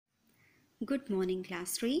Good morning,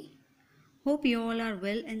 class 3. Hope you all are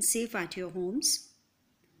well and safe at your homes.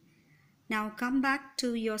 Now come back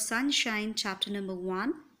to your Sunshine chapter number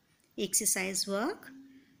 1, exercise work.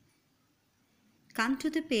 Come to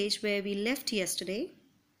the page where we left yesterday.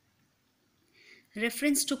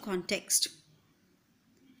 Reference to context.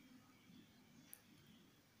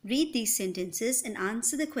 Read these sentences and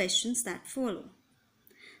answer the questions that follow.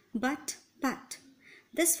 But,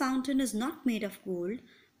 this fountain is not made of gold,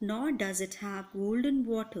 nor does it have golden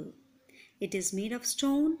water. It is made of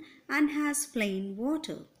stone and has plain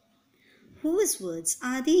water. Whose words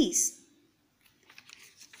are these?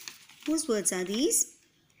 Whose words are these?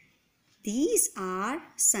 These are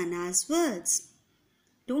Sana's words.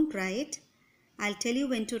 Don't write. I'll tell you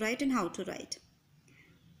when to write and how to write.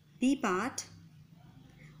 B part.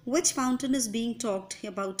 Which fountain is being talked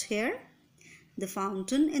about here? The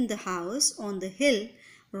fountain in the house on the hill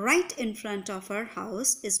right in front of our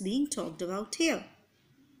house is being talked about here.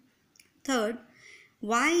 Third,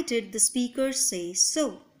 why did the speaker say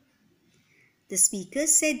so? The speaker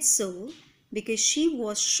said so because she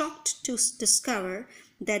was shocked to discover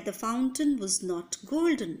that the fountain was not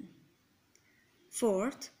golden.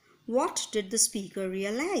 Fourth, what did the speaker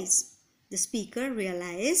realize? The speaker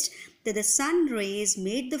realized that the sun rays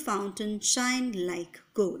made the fountain shine like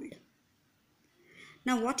gold.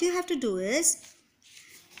 Now what you have to do is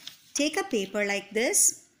take a paper like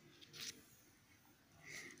this,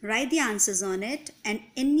 write the answers on it, and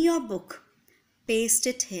in your book paste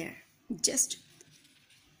it here. Just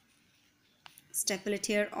staple it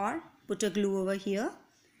here or put a glue over here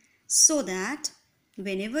so that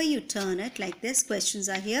whenever you turn it like this, questions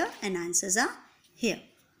are here and answers are here.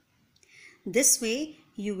 This way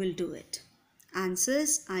you will do it.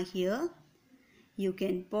 Answers are here. You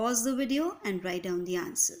can pause the video and write down the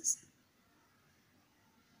answers.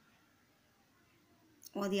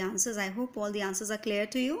 All the answers, I hope all the answers are clear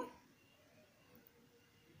to you.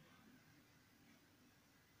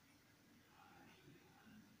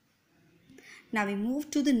 Now we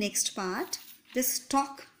move to the next part. This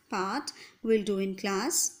talk part we'll do in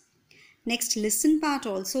class. Next listen part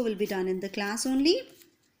also will be done in the class only.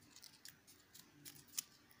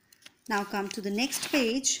 Now come to the next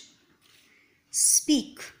page.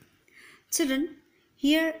 Speak. Children,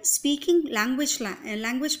 here speaking language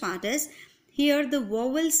part is here the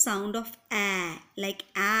vowel sound of a, like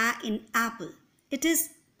a in apple. It is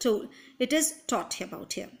taught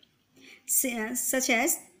about here. Such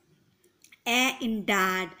as a in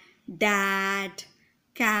dad, dad,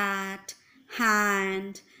 cat,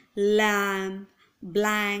 hand, lamp,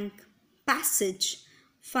 blank, passage,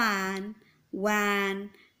 fan, van,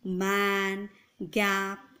 man,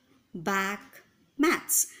 gap, back,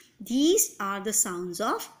 mats. These are the sounds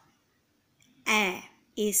of a.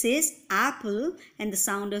 A says apple and the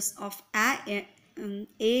sound of a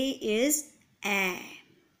is a.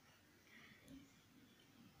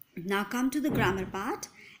 Now come to the grammar part.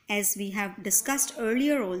 As we have discussed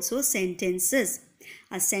earlier also, sentences.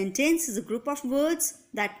 A sentence is a group of words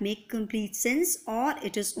that make complete sense, or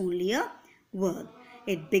it is only a word.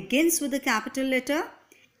 It begins with a capital letter,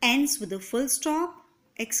 ends with a full stop,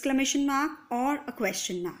 exclamation mark, or a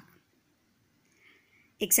question mark.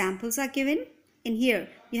 Examples are given. In here,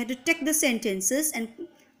 you have to tick the sentences and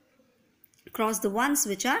cross the ones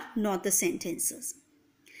which are not the sentences.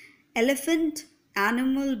 Elephant,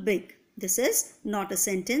 animal, big. This is not a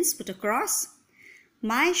sentence, put a cross.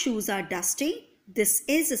 My shoes are dusty. This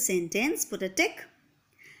is a sentence, put a tick.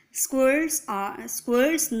 Squirrels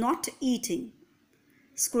not eating.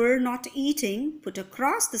 Squirrel not eating, put a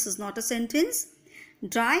cross. This is not a sentence.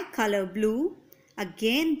 Dry color blue.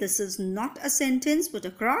 Again, this is not a sentence, put a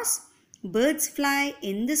cross. Birds fly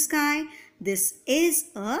in the sky. This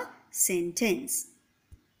is a sentence.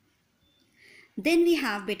 Then we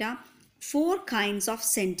have beta 4 kinds of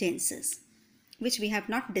sentences which we have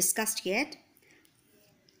not discussed yet.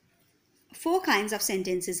 4 kinds of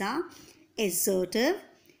sentences are assertive,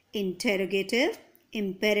 interrogative,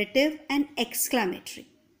 imperative, and exclamatory.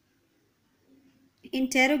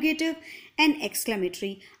 Interrogative and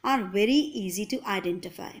exclamatory are very easy to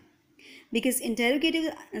identify because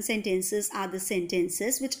interrogative sentences are the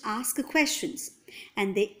sentences which ask questions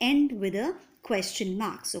and they end with a question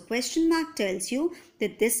mark. So question mark tells you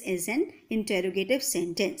that this is an interrogative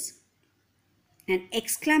sentence. And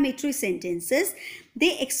exclamatory sentences,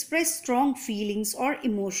 they express strong feelings or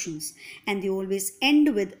emotions and they always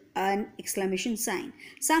end with an exclamation sign.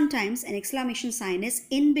 Sometimes an exclamation sign is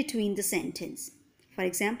in between the sentence. For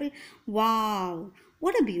example, wow,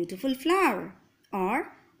 what a beautiful flower,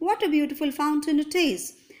 or what a beautiful fountain it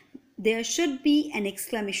is. there should be an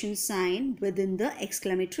exclamation sign within the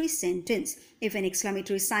exclamatory sentence. If an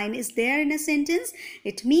exclamatory sign is there in a sentence,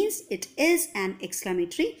 it means it is an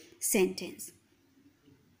exclamatory sentence.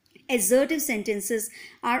 Assertive sentences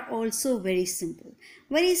are also very simple.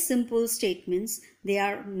 Very simple statements, they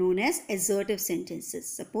are known as assertive sentences.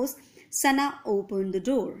 Suppose, Sana opened the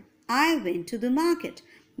door. I went to the market.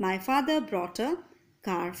 My father brought a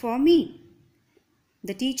car for me.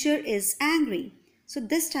 The teacher is angry. So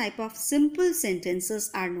this type of simple sentences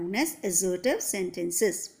are known as assertive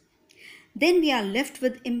sentences. Then we are left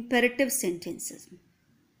with imperative sentences.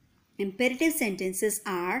 Imperative sentences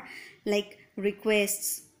are like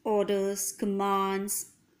requests, orders,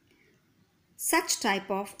 commands. Such type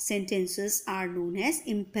of sentences are known as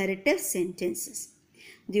imperative sentences.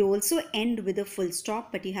 They also end with a full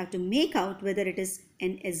stop, but you have to make out whether it is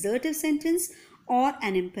an assertive sentence or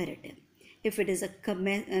an imperative. If it is a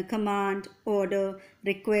command, order,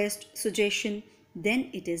 request, suggestion, then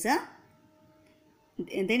it is an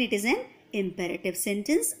imperative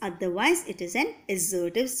sentence. Otherwise, it is an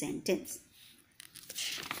assertive sentence.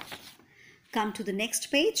 Come to the next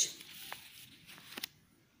page.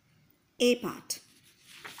 A part.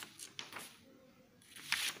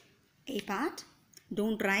 A part.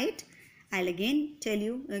 Don't write. I'll again give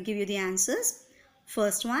you the answers.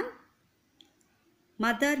 First one.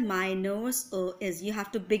 Mother, my nurse is. You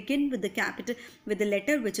have to begin with the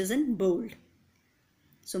letter which is in bold.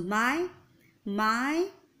 So my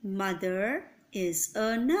mother is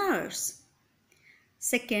a nurse.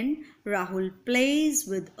 Second, Rahul plays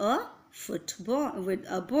with a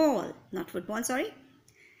ball. Not football, sorry.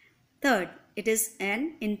 Third, it is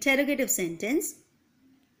an interrogative sentence.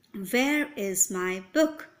 Where is my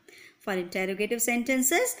book? For interrogative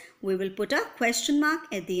sentences, we will put a question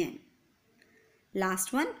mark at the end.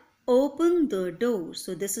 Last one, open the door.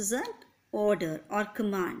 So this is an order or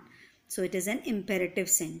command. So it is an imperative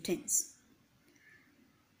sentence.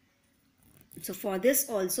 So for this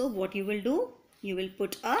also, what you will do, you will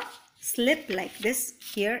put a slip like this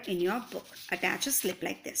here in your book. Attach a slip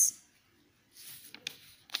like this.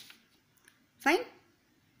 Fine.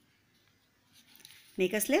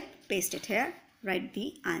 Make a slip, paste it here, write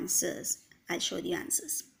the answers. I'll show the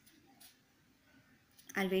answers.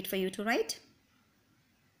 I'll wait for you to write.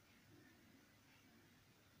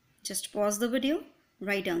 Just pause the video,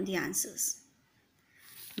 write down the answers.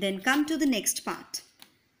 Then come to the next part.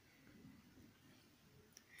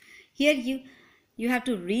 Here you have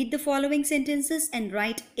to read the following sentences and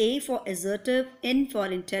write A for assertive, N for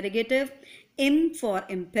interrogative, M for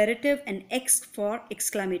imperative, and X for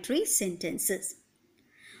exclamatory sentences.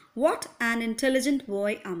 What an intelligent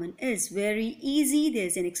boy Aman is. Very easy. There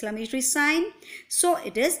is an exclamatory sign. So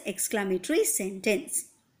it is exclamatory sentence.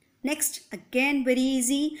 Next, again very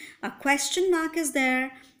easy. A question mark is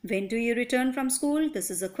there. When do you return from school?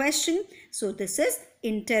 This is a question. So this is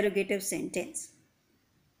interrogative sentence.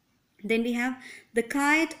 Then we have the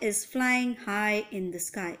kite is flying high in the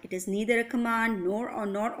sky. It is neither a command nor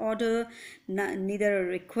order, neither a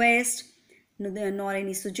request, nor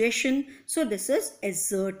any suggestion. So this is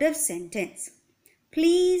assertive sentence.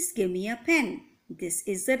 Please give me a pen. This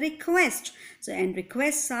is a request. So and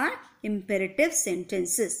requests are imperative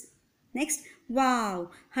sentences. Next,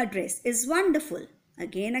 wow, her dress is wonderful.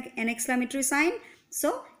 Again an exclamatory sign.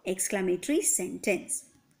 So exclamatory sentence.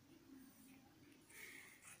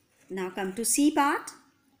 Now come to C part.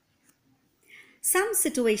 Some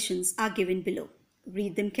situations are given below.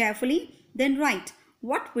 Read them carefully. Then write.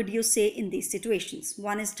 What would you say in these situations?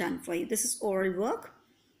 One is done for you. This is oral work.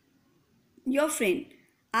 Your friend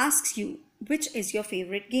asks you, which is your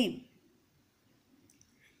favorite game?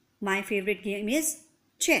 My favorite game is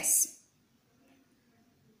chess.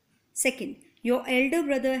 Second, your elder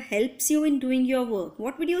brother helps you in doing your work.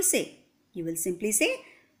 What would you say? You will simply say,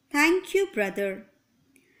 thank you, brother.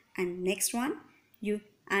 And next one,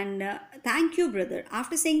 thank you, brother.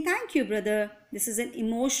 After saying thank you, brother, this is an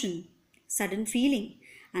emotion, sudden feeling.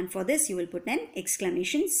 And for this, you will put an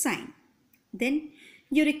exclamation sign. Then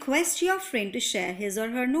you request your friend to share his or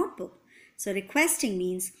her notebook. So requesting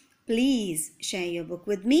means, please share your book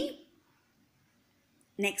with me.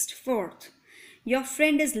 Next, fourth, your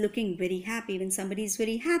friend is looking very happy. When somebody is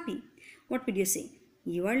very happy, what would you say?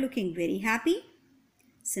 You are looking very happy.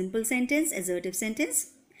 Simple sentence, assertive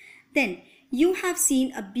sentence. Then, you have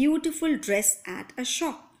seen a beautiful dress at a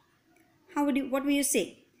shop. What will you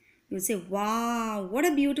say? You will say, wow, what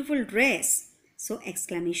a beautiful dress. So,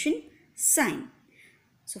 exclamation sign.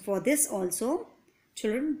 So, for this also,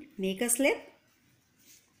 children, make a slip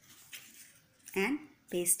and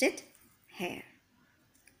paste it here.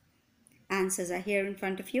 Answers are here in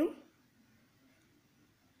front of you.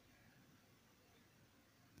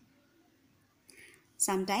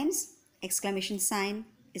 Sometimes exclamation sign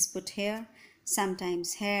is put here,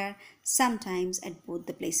 sometimes here, sometimes at both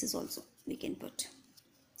the places also we can put.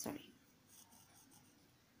 Sorry.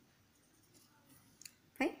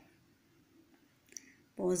 Right?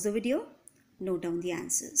 Pause the video, note down the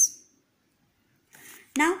answers.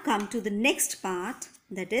 Now come to the next part,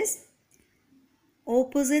 that is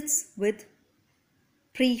opposites with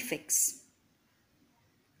prefix.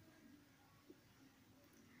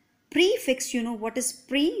 Prefix, you know what is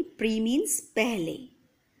pre? Pre means pehle.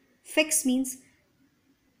 Fix means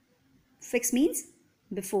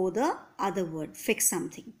before the other word. Fix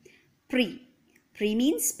something. Pre. Pre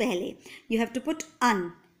means pehle. You have to put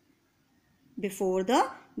un before the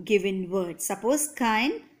given word. Suppose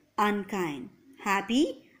kind, unkind.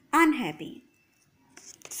 Happy, unhappy.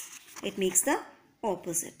 It makes the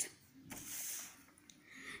opposite.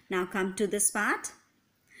 Now come to this part.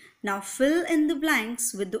 Now fill in the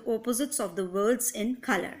blanks with the opposites of the words in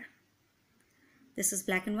color. This is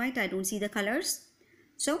black and white. I don't see the colors.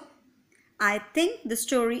 So, I think the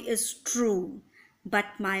story is true, but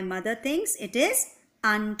my mother thinks it is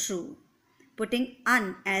untrue. Putting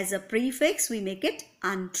un as a prefix, we make it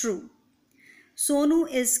untrue. Sonu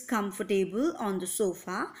is comfortable on the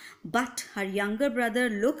sofa, but her younger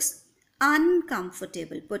brother looks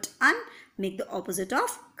uncomfortable. Put un, make the opposite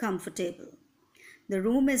of comfortable. The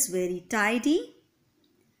room is very tidy.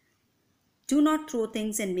 Do not throw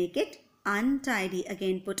things and make it untidy.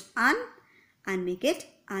 Again put un and make it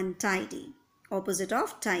untidy. Opposite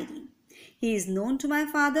of tidy. He is known to my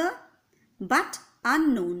father but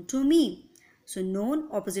unknown to me. So known,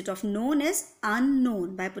 opposite of known is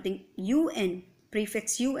unknown. By putting un,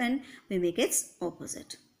 prefix un, we make its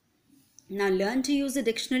opposite. Now learn to use the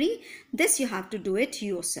dictionary. This you have to do it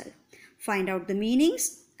yourself. Find out the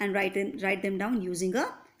meanings and write them down using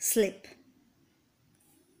a slip.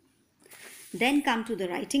 Then come to the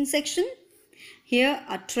writing section. Here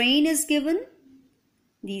a train is given.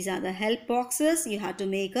 These are the help boxes. You have to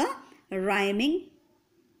make a rhyming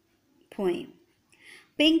poem.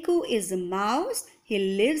 Pinku is a mouse. He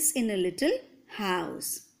lives in a little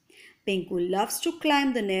house. Pinku loves to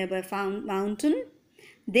climb the nearby mountain.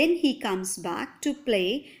 Then he comes back to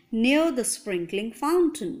play near the sprinkling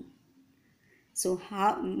fountain. So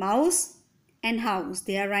mouse and house,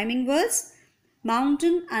 they are rhyming words.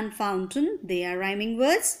 Mountain and fountain, they are rhyming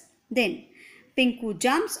words. Then Pinku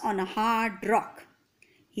jumps on a hard rock.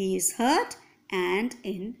 He is hurt and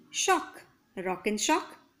in shock. Rock and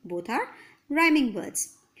shock, both are rhyming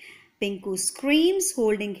words. Pinku screams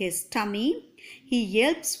holding his tummy. He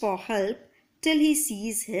yelps for help till he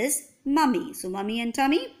sees his mummy. So mummy and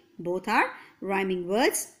tummy, both are rhyming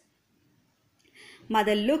words.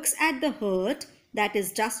 Mother looks at the hurt, that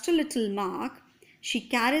is just a little mark. She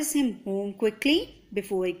carries him home quickly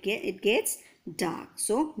before it gets dark.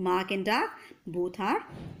 So mark and dark, both are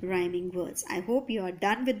rhyming words. I hope you are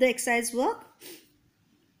done with the exercise work.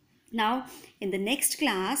 Now in the next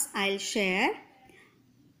class, I'll share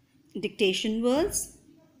dictation words,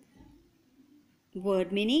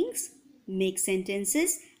 word meanings, make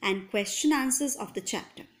sentences and question answers of the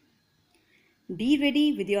chapter. Be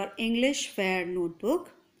ready with your English Fair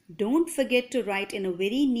notebook. Don't forget to write in a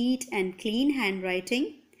very neat and clean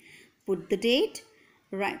handwriting. Put the date,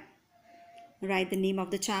 write the name of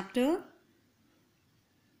the chapter.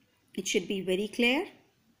 It should be very clear.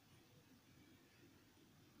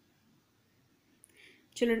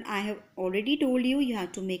 Children, I have already told you, you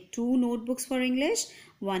have to make 2 notebooks for English,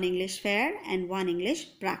 one English Fair and one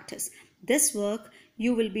English Practice. This work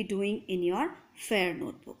you will be doing in your Fair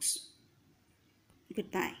notebooks.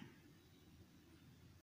 Goodbye.